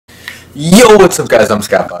Yo, what's up guys, I'm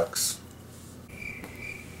Scappbox.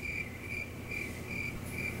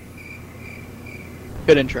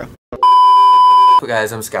 Good intro. Hey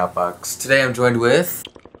guys, I'm Scappbox. Today I'm joined with...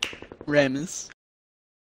 Rams.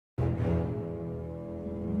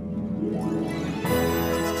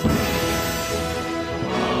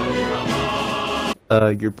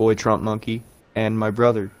 Your boy Trump Monkey, and my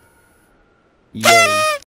brother. Yay.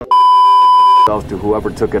 To whoever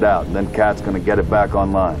took it out, and then Cat's gonna get it back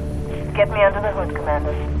online. Get me under the hood,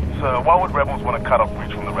 Commander. Sir, why would rebels want to cut off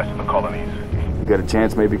reach from the rest of the colonies? You get a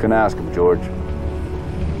chance, maybe you can ask him, George.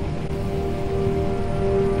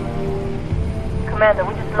 Commander,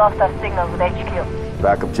 we just lost our signal with HQ.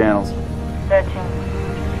 Backup channels. Searching.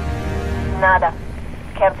 Nada.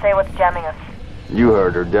 Can't say what's jamming us. You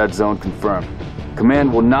heard her. Dead zone confirmed.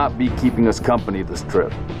 Command will not be keeping us company this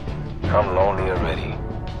trip. I'm lonely already.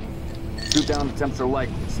 Shoot down attempts are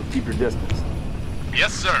likely, so keep your distance.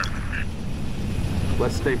 Yes, sir.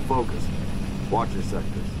 Let's stay focused. Watch your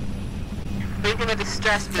sectors. Speaking of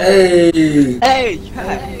distress. Hey! Hey,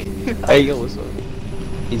 Jack. Hey, yo, what's up?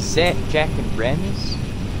 Is that Jack and Ramus?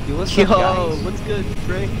 Yo, what's Yo, up, guys? what's good,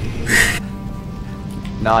 freak?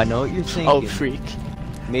 Nah, I know what you're thinking. Oh, freak.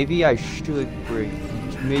 Maybe I should break.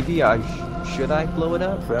 Maybe should I blow it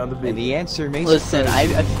up? Found the beat. And the answer makes Listen,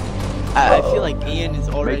 sense. I feel like Ian is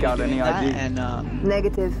already Make out doing any that, ID? and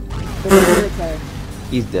Negative. It's military.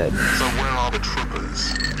 He's dead. So where are all the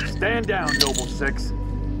troopers? Stand down, Noble 6.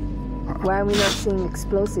 Why are we not seeing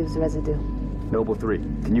explosives residue? Noble 3,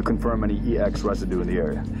 can you confirm any EX residue in the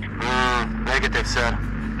area? Negative, sir.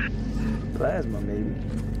 Plasma, maybe.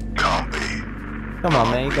 Copy. Come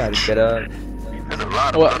on, man, you gotta get up. There's a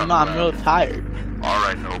lot of what? No, I'm real tired.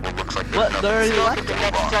 Alright, Noble, looks like What? They're already left. The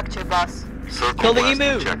next structure, boss. Circle Kill the west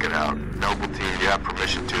and emu. check it out. Noble team, you have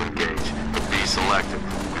permission to engage, but be selective.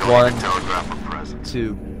 We don't One. even telegraph our presence.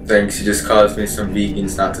 2. Thanks, you just caused me some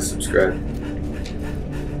vegans not to subscribe.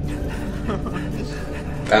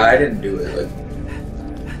 I didn't do it, like...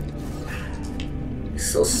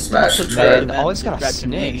 Still smash What's subscribe. Man, always gotta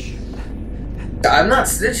Subscribe to me. snitch. I'm not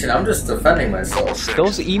snitching, I'm just defending myself.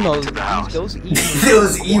 Those emos, To the house. those emos.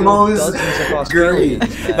 Those emos, Dozens across great.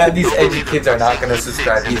 billions, man. Man, these edgy kids are not gonna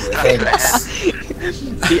subscribe either. Thanks.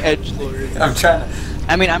 The edgelord. I'm trying to...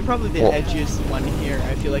 I mean, I'm probably the Well- edgiest one here.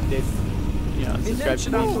 I feel like they've, you know, subscribed to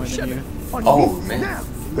me more than you. Oh, man.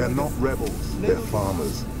 They're not rebels, they're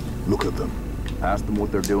farmers. Look at them. Ask them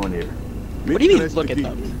what they're doing here. What do you mean, look at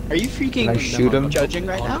them? Are you freaking Can I shoot 'em? judging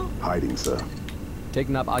right now? Hiding, sir.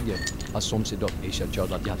 Tegnap agent, som sig dock i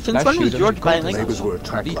Kärrkördat Since when was George bilingual? Neighbors were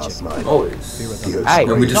attacked last night. Always. He heard Hey,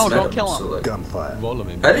 And we screams, just No, met don't him, kill so him. like... gunfire.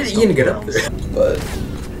 How did Ian get up there? But...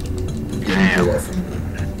 He didn't do that for me.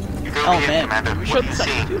 Oh man, we showed this on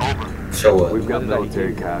YouTube. Show what? We've got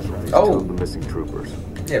military casualties. Oh. Two of the missing troopers.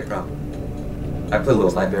 Yeah, probably. I play Little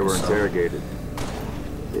Looks like they were Nightmares, so... interrogated.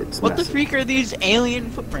 It's What the messy. freak are these alien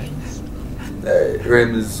footprints?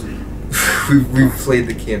 Rams, we've played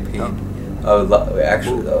the campaign.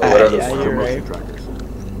 Actually, though, what are those? yeah, you're Motion right. trackers.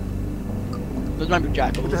 Those might be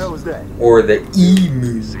jackals. What the hell was that? Or the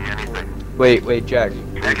emus. See anything? Wait, Jack.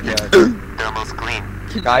 Negative. Thermal's clean.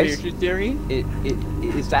 Guys? Conspiracy theory?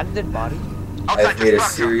 Is that a dead body? I've made a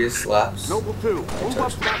serious lapse. Noble 2, move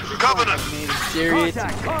up to that Cover them! Made a serious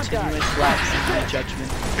and continuous lapse in my judgment.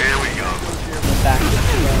 Here we go. The fact that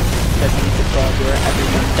because he's the club where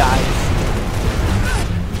everyone dies.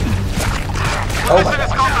 Oh my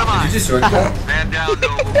god. Did you just yoink that? Stand down,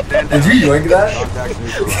 Noble. Stand down. Did you yoink that? Contact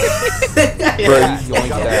neutralized. Bro, you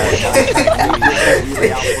yoinked that.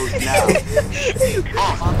 Relay outpost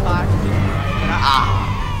now. On fire. Ah.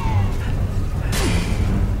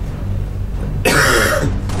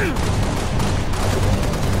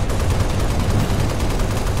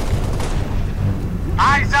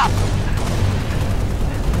 Eyes up!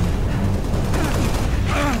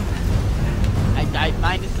 I died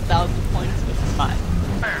minus 1,000 points, but it's fine.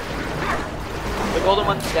 The golden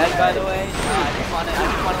one's dead, by the way. I just want to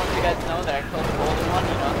let you guys know that I killed the golden one,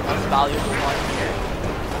 you know, the most valuable one here.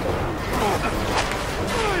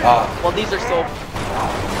 Well, these are so...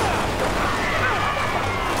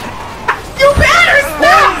 You better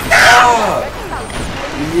stop!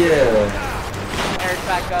 Yeah. Eric,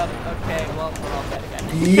 back up. Okay, well, we're all dead again.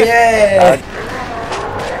 Yeah.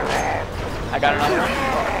 I got another one.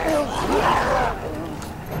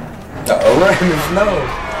 Uh-oh, Rams, no.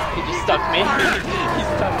 He just stuck me. He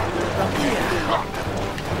stuck me.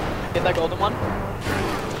 Get that golden one?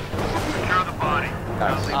 Secure the body.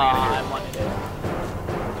 I wanted it.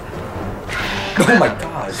 Oh my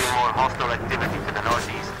gosh. See more hostile activity to the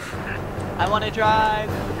northeast. I want to drive.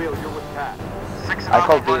 Real, you're with Pat. 6 I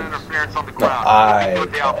call non-compliant dibs. interference on the No, ground. I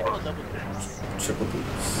With the outpost. triple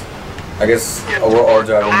deuce. I guess we're all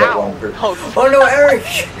driving that one per. Oh, Oh no, Eric!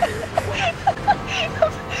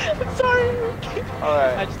 I'm sorry.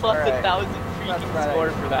 Alright. I just lost 1,000 freaking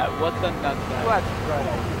score for that. What the nutsack?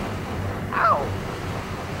 Ow!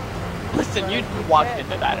 Listen, you walked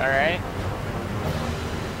into that, alright?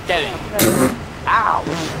 Get it. Ow!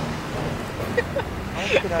 How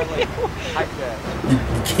can I like hack that? You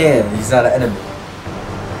can. He's not an enemy.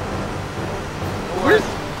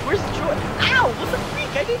 Where's Joy? Ow! What the freak?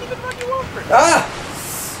 I didn't even run you over. Ah!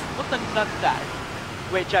 What the nutsack?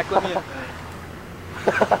 Wait, Jack, let me in.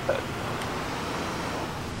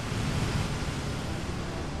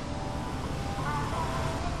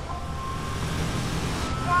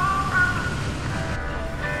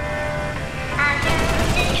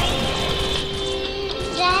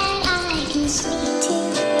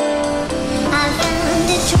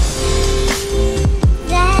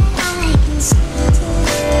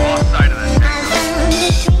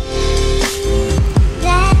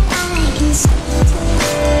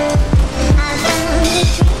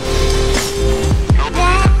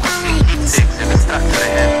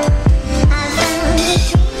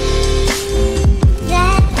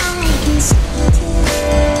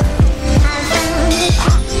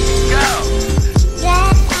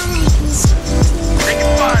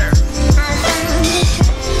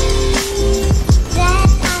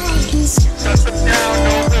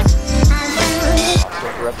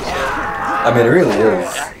 I mean, it really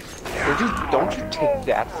is. Don't you take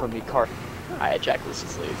that from me, Carter. Alright, Jack, let's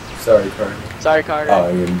just leave. Sorry, Carter. Sorry, Carter.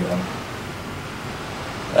 Oh, you didn't go.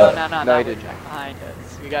 No, no, I we're didn't. Jack behind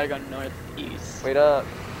us. We gotta go northeast. Wait up.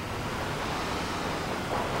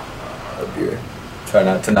 Up here. Try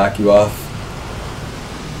not to knock you off.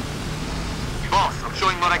 Boss, I'm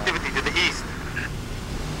showing more activity to the east.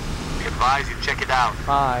 Be advised you check it out.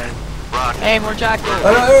 Hi. Roger. Hey, more Jack. Oh,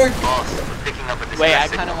 no, Eric! Boss, we're picking up a distress Wait, I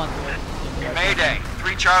signal. kinda want to... Mayday,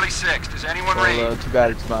 3 Charlie 6. Does anyone read? Too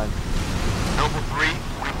bad it's mine. Noble 3,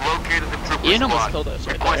 we've located the trooper Ian almost squad. killed us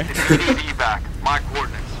right Requested immediate evac. My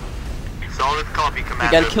coordinates. Solid copy,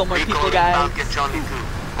 Commander. gotta kill more people, Recalling guys. Falcon Charlie 2.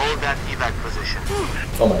 Hold that evac position.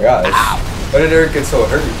 Oh my gosh. Why did Eric get so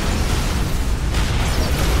hurt?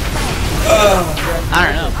 I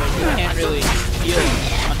don't know, but you can't really feel it.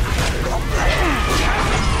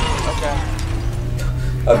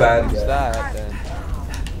 A bad What's guy. that then?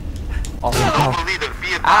 Noble Leader,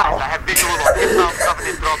 be advised. I have visual on inbound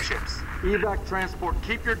Covenant dropships. Evac transport,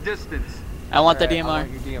 keep your distance. I want the Alright, I DMR.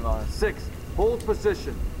 want your DMR. 6, hold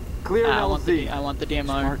position. Clear I want LZ. the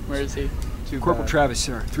DMR. Where is he? Too Corporal bad. Travis,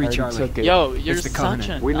 sir. 3 Already Charlie. took it. Yo, you're It's the such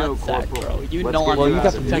Covenant. a We know, nutsack, Corporal. bro. You Let's know get I'm Well, you not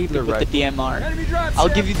got the protected needler with the rifle. DMR. I'll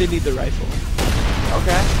give you the needler rifle.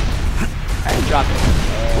 Okay. Alright, drop it.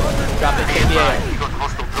 Drop it. Take the air. We got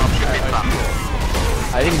hostile dropship inbound.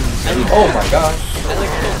 I didn't Oh my gosh. I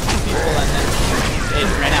like killed 2 people and then it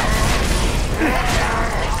ran out.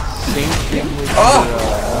 Same thing with Ah!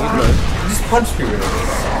 the needler. You just punched me with it.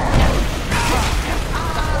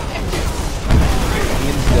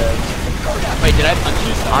 Ian's dead. Wait, did I punch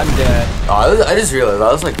you? I'm dead. Oh, I just realized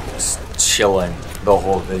I was like just chilling the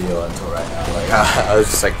whole video until right now. Like I was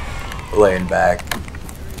just like laying back.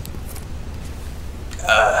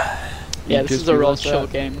 Yeah, this is a real chill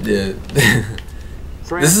game. Yeah.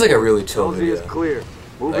 This is like a really chill LZ video. is clear.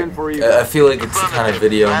 Move Like, in for I evac. feel like it's the kind of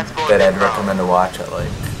video that I'd recommend to watch at like.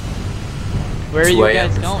 Where are 2 you a.m.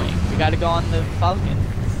 guys going? We gotta go on the Falcon.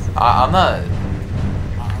 I'm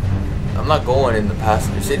not going in the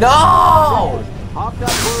passenger seat. No! Hop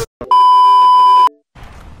that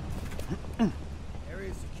bird.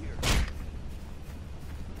 Area secure.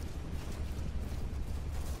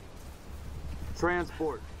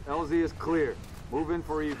 Transport. LZ is clear. Move in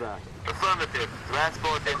for evac. Affirmative.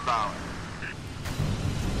 Transport inbound.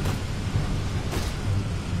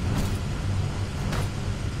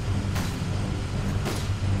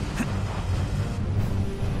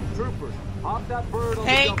 Troopers, hop that bird on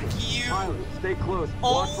Thank the double. you. Pilot, stay close.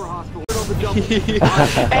 Oh. Watch for hostile. Bird on the double. Pilot,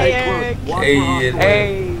 stay Hey, close. Eric. Watch Hey, for hostile. Ian.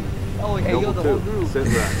 Hey! Oh, hey, yo, the whole Noble 2, group. sit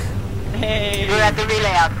back. Hey. We're at the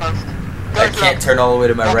relay outpost. I can't turn all the way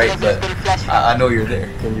to my right, but I know you're there.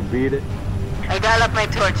 Can you beat it? I dial up my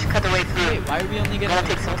torch, cut the way through. Wait, why are we only getting Gonna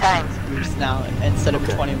take some time. boost now instead of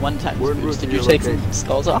Okay. 21 times We're en boost? route Did to you your take some location.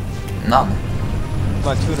 skulls off? No.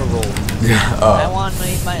 My tuna roll. Yeah. I want to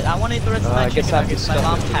eat the rest of my I guess chicken I have to nuggets. My stuff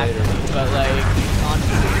mom it packed later. me, but like,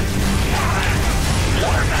 honestly.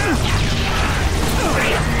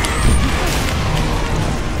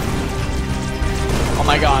 Oh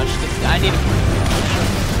my gosh, I need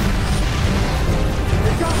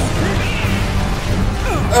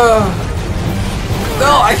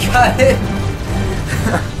got it.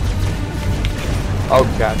 Oh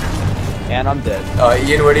god. And I'm dead. Oh,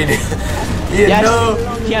 Ian, what do you do? Ian, Yes, no.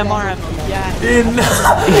 TMR, yeah. Ian, no.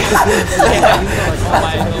 Yeah. Oh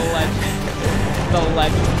my little legend. The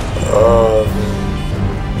legend. Oh, man.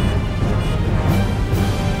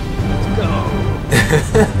 Let's go.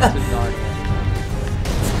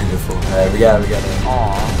 It's beautiful. Alright, we gotta make sure.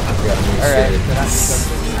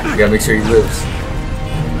 We gotta make sure he lives.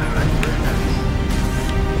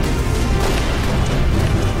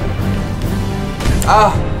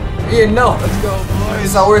 Ah, Ian, no. Let's go, boys.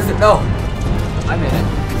 It's not worth it. No. I'm in it.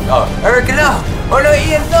 Oh, Erica, no. Oh no,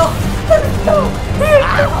 Ian, no. No. Ian,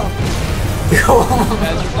 no.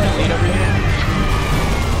 Guys, we're gonna lead over here.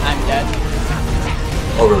 I'm dead.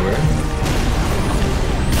 Over where?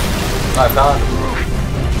 I found him.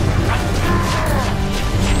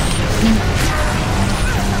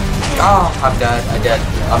 Oh, I'm dead. I'm dead.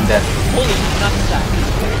 I'm dead. Holy nutsack.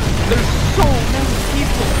 There's so many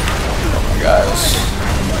people. Oh my gosh.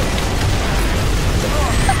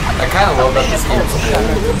 I kind of love that this game's like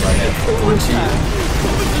glitchy.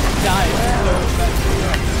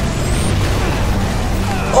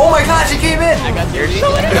 Oh my gosh, he came in! I got the elite.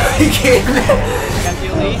 He came in! I got the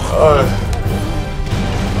elite. Or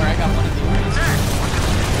I got one of the elites.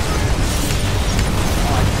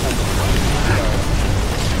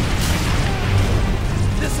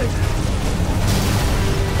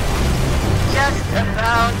 Just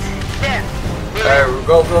about there. Alright,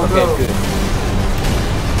 go. Okay, good.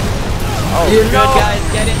 Oh, you good know. guys,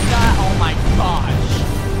 get inside. Oh my gosh.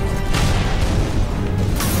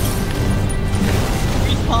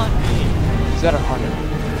 Respawn me. Is that 100?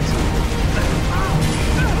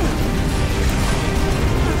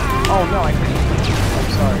 Oh no, I can't. I'm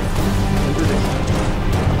sorry. Don't do this.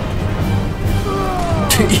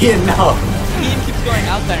 Ian, no. Ian keeps going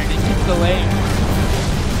out there and it keeps delaying.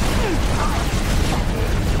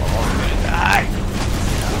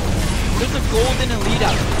 There's a golden elite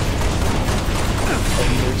out there.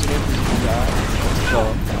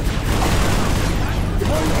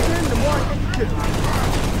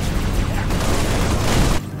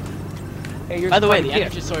 Hey, by the way, the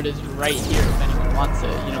energy sword is right here if anyone wants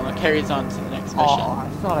it. You know, it carries on to the next mission. Oh, I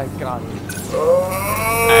thought I got it.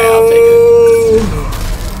 Alright, I'll take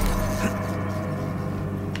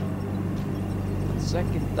it.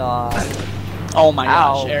 Second thought. Oh my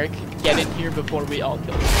gosh, Ow. Eric, get in here before we all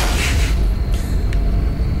kill you.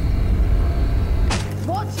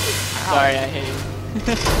 Sorry, I hate you.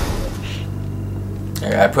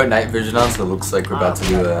 Alright, I put night vision on so it looks like we're about to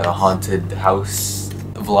do a haunted house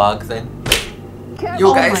vlog thing.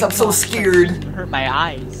 Yo guys, I'm so scared. It hurt my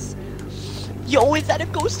eyes. Yo, is that a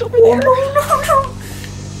ghost over there? No.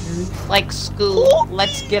 Like, Scoob,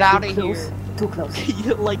 let's get out of here. Too close.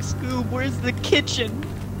 Like, Scoob, where's the kitchen?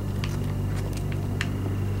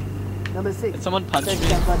 Number 6. Did someone punch me?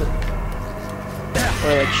 Stand by the...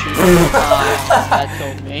 Or like shoot me? That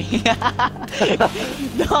killed me.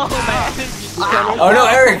 No, man. Oh no,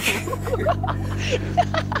 Eric!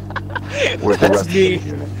 Where's the rest?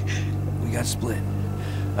 We got split.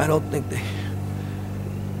 I don't think they...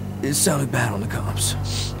 It sounded bad on the comms.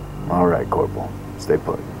 All right, Corporal. Stay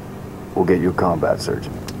put. We'll get you a combat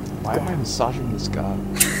surgeon. Why am I massaging this guy?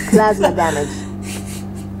 Plasma damage.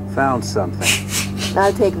 Found something.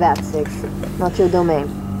 I'll take that, 6. Not your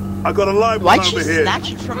domain. I got a live Why'd one she over here.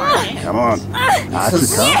 snatch it from our hand? Come on.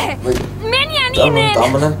 That's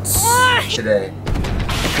Dominance today.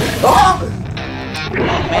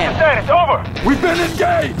 Man, It's over! We've been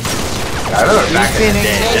engaged! I remember back in the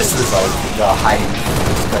day, this was like the height.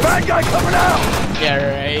 Bad guy coming out! yeah,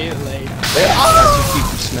 right. Like, That's just keep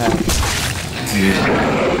snap.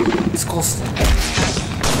 Dude, it's close.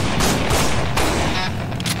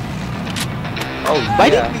 Oh, why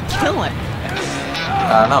yeah. didn't we kill him?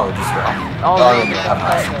 No, we're just wrong. Oh, yeah, no,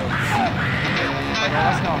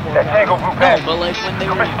 that's not That Tango group No, but like when they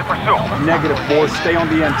were... permission to pursue. -4, stay on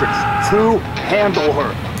the entrance. 2, handle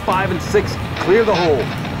her. 5 and 6, clear the hole.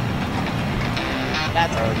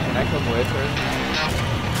 That's hard. Can I come with her?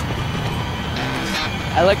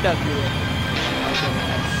 I like that view.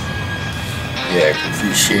 Yeah, I can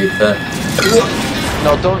appreciate that.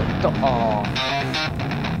 No, don't. Oh.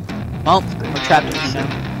 Well, we're trapped in here now.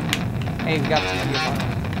 Hey, we got to be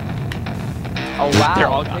Oh wow. They're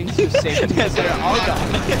all gone. Thanks for saving me. Yes, they're all gone.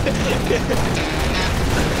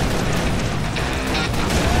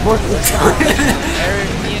 Eric,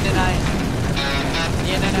 Ian and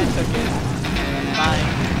I took it. Fine.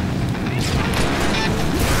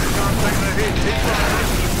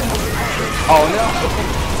 Oh no.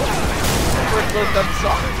 We're close, I'm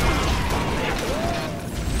sorry.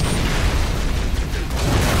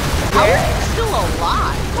 How are you still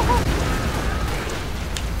alive?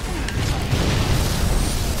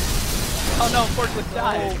 Oh no, Forklift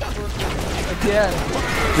died. Again.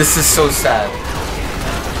 This is so sad.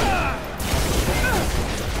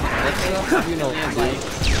 You know,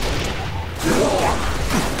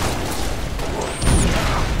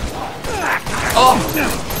 Oh! Oh no!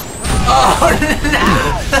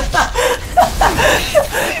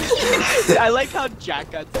 I like how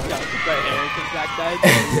Jack got stuck by Eric and Jack died.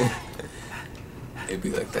 It'd be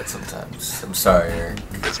like that sometimes. I'm sorry, Eric. I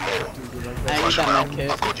need that med kit.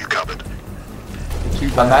 I've got you covered.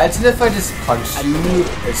 Imagine if I just punched you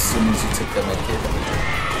as soon as you took the medkit.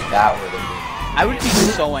 That would have I would be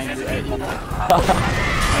so angry at you.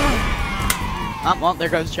 Well, there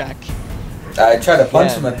goes Jack. been. I tried to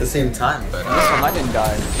punch him at the same time, but this one I didn't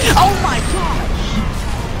die. Oh my gosh!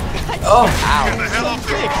 oh! Ow.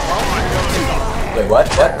 Wait, what?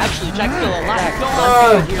 What? Actually, Jack's still alive. Go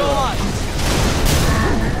on, go on.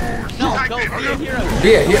 No, go be a hero.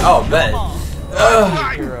 Be a hero. Oh, man.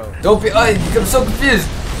 Don't be. I'm so confused.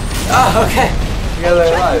 Ah, okay. Yeah,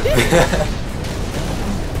 they're alive.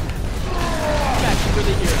 Jack, you're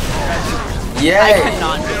the hero. Yay! I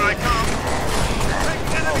cannot do it.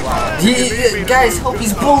 Guys, help!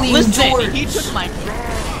 He's bullying Listen, George. he took my.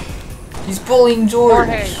 He's bullying George.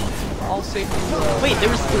 All safety. Wait, there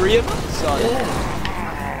was 3 of them.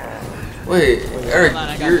 Wait, Eric, Hold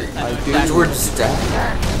on, you're George's dad.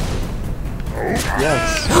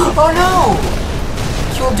 Yes. Oh no!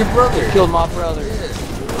 Killed your brother. Killed my brother.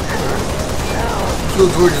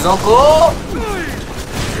 Killed George's uncle.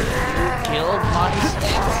 Killed my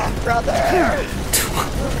step-brother.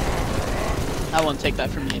 I won't take that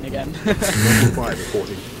from Ian again. Fire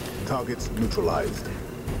reporting. Targets neutralized.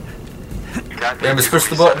 Yeah, just push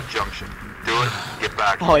the button. Junction. Do it. Get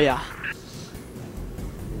back. Oh yeah.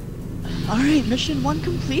 Alright, mission 1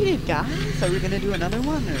 completed, guys. Are we gonna do another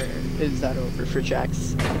one, or is that over for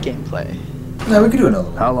Jack's gameplay? No, we could do another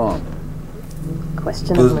one. How long?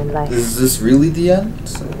 Question of my life. Is this really the end?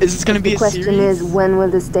 Is this gonna be The a question series? is, when will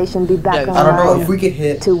the station be back Yeah, I don't know online? if we could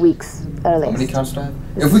hit. 2 weeks early. How many counts do I have?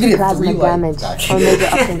 If we could hit 3 plasma damage likes, or maybe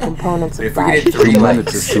upping components of if we could hit 3 2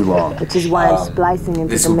 minutes likes, is too long. which is why I'm splicing into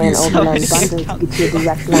this the will be main a overland series. bundle to get you a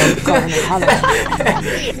direct line to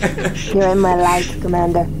Contingency. You're in my life,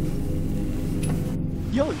 Commander.